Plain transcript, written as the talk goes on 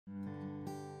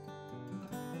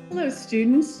Hello,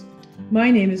 students.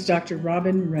 My name is Dr.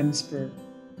 Robin Remsburg.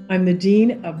 I'm the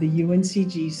Dean of the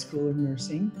UNCG School of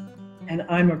Nursing, and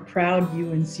I'm a proud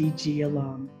UNCG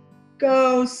alum.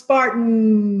 Go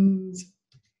Spartans!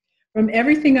 From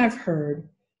everything I've heard,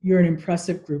 you're an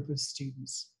impressive group of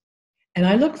students, and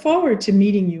I look forward to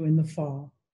meeting you in the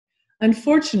fall.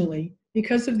 Unfortunately,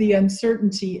 because of the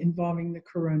uncertainty involving the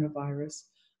coronavirus,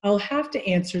 I'll have to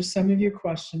answer some of your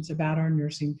questions about our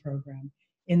nursing program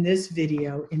in this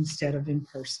video instead of in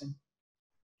person.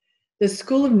 The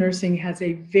School of Nursing has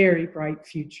a very bright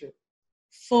future,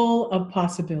 full of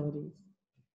possibilities.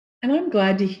 And I'm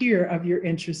glad to hear of your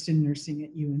interest in nursing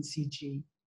at UNCG.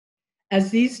 As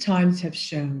these times have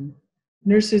shown,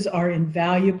 nurses are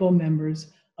invaluable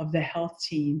members of the health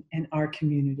team and our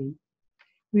community.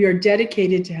 We are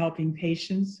dedicated to helping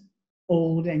patients,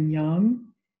 old and young,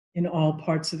 in all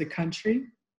parts of the country.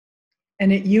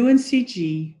 And at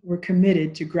UNCG, we're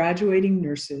committed to graduating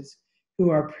nurses who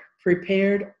are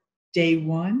prepared day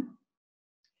one.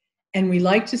 And we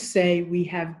like to say we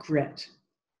have grit,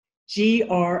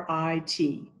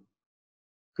 G-R-I-T,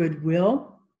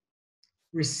 goodwill,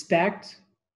 respect,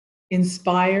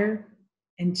 inspire,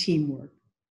 and teamwork.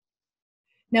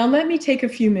 Now let me take a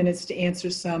few minutes to answer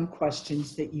some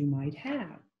questions that you might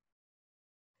have.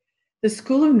 The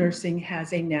School of Nursing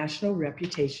has a national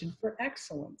reputation for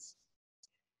excellence.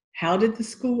 How did the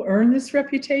school earn this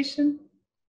reputation?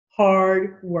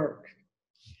 Hard work.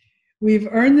 We've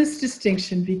earned this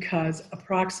distinction because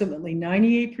approximately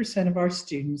 98% of our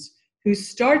students who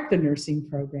start the nursing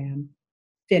program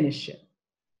finish it.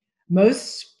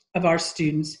 Most of our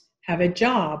students have a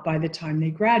job by the time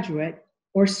they graduate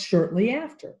or shortly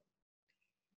after.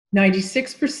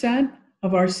 96%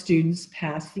 of our students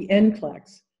pass the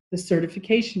NCLEX, the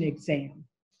certification exam.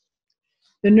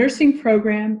 The nursing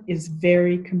program is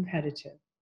very competitive.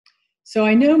 So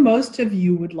I know most of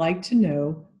you would like to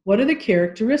know what are the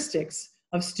characteristics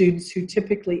of students who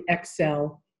typically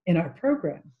excel in our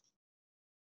program.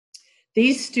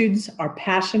 These students are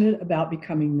passionate about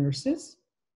becoming nurses.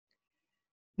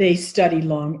 They study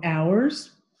long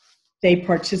hours. They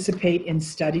participate in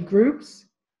study groups.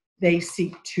 They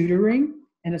seek tutoring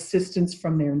and assistance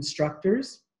from their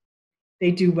instructors. They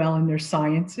do well in their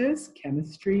sciences,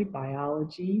 chemistry,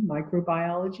 biology,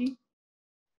 microbiology.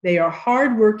 They are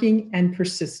hardworking and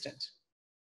persistent.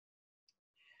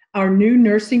 Our new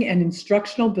nursing and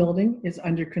instructional building is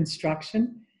under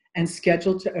construction and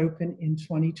scheduled to open in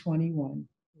 2021,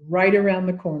 right around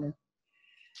the corner.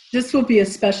 This will be a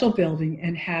special building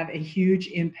and have a huge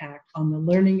impact on the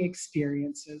learning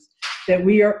experiences that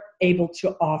we are able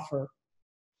to offer.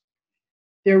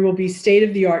 There will be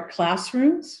state-of-the-art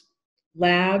classrooms,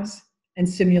 labs, and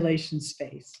simulation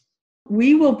space.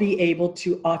 We will be able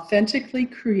to authentically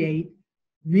create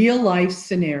real-life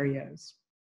scenarios,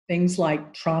 things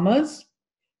like traumas,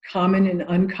 common and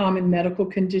uncommon medical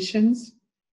conditions,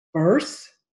 births,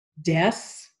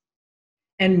 deaths,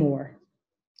 and more.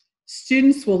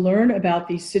 Students will learn about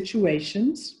these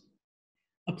situations,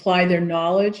 apply their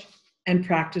knowledge, and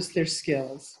practice their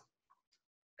skills.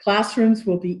 Classrooms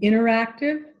will be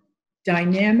interactive,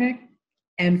 dynamic,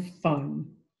 and fun.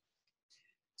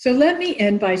 So let me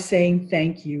end by saying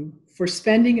thank you for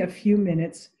spending a few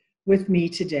minutes with me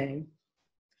today.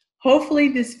 Hopefully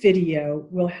this video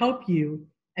will help you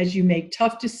as you make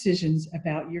tough decisions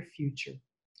about your future.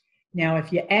 Now,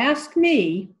 if you ask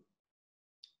me,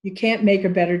 you can't make a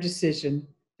better decision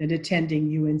than attending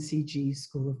UNCG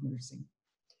School of Nursing.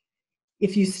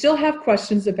 If you still have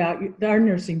questions about our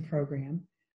nursing program,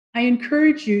 I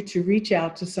encourage you to reach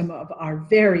out to some of our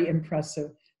very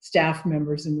impressive staff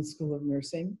members in the School of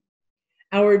Nursing.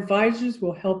 Our advisors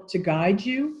will help to guide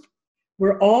you.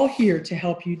 We're all here to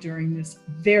help you during this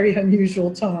very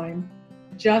unusual time.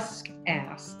 Just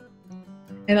ask.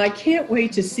 And I can't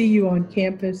wait to see you on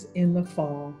campus in the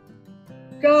fall.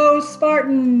 Go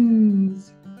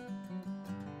Spartans!